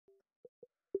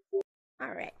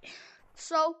Alright,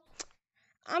 so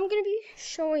I'm gonna be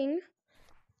showing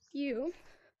you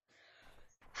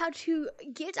how to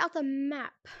get out the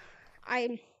map.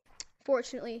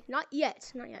 Fortunately, not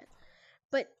yet,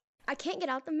 but I can't get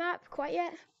out the map quite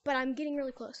yet, but I'm getting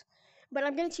really close. But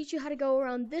I'm gonna teach you how to go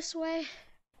around this way.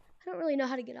 I don't really know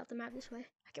how to get out the map this way.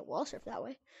 I can wall surf that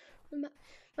way.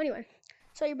 Anyway,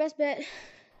 so your best bet,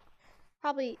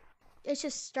 probably, it's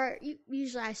just start.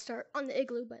 Usually I start on the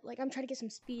igloo, but like I'm trying to get some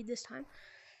speed this time.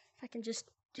 If I can just,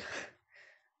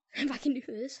 if I can do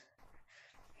this.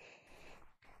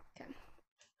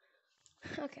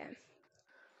 Okay.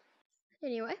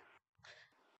 Anyway,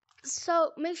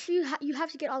 so make sure you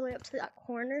have to get all the way up to that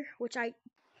corner, which I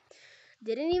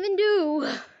didn't even do.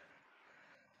 Oh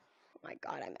my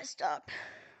god, I messed up.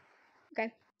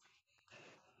 Okay.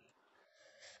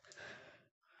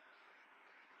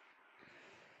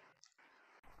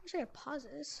 I wish I could pause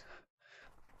this.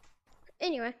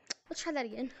 Anyway, let's try that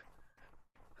again.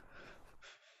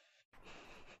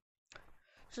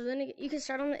 So then you can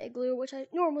start on the igloo, which I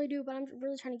normally do, but I'm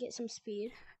really trying to get some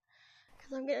speed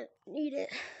because I'm gonna need it.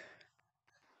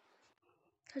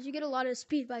 Because you get a lot of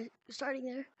speed by starting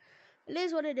there. It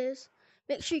is what it is.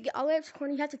 Make sure you get all the way up to the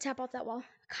corner. You have to tap off that wall.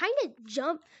 Kind of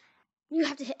jump. You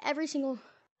have to hit every single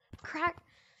crack,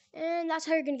 and that's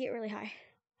how you're gonna get really high.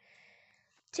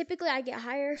 Typically, I get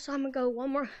higher, so I'm gonna go one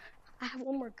more. I have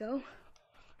one more go.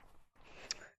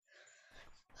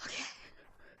 Okay.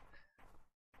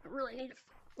 I really need to,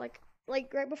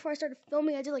 like right before I started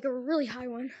filming, I did like a really high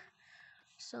one.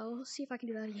 So let's see if I can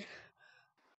do that again.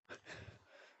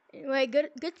 Anyway, good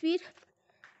speed.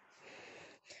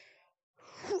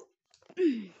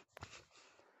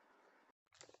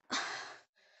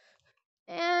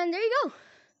 And there you go.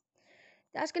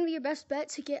 That's gonna be your best bet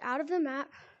to get out of the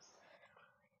map,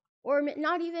 or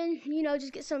not even,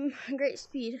 just get some great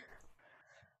speed.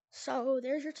 So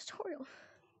there's your tutorial.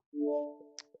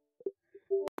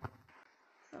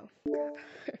 Oh crap.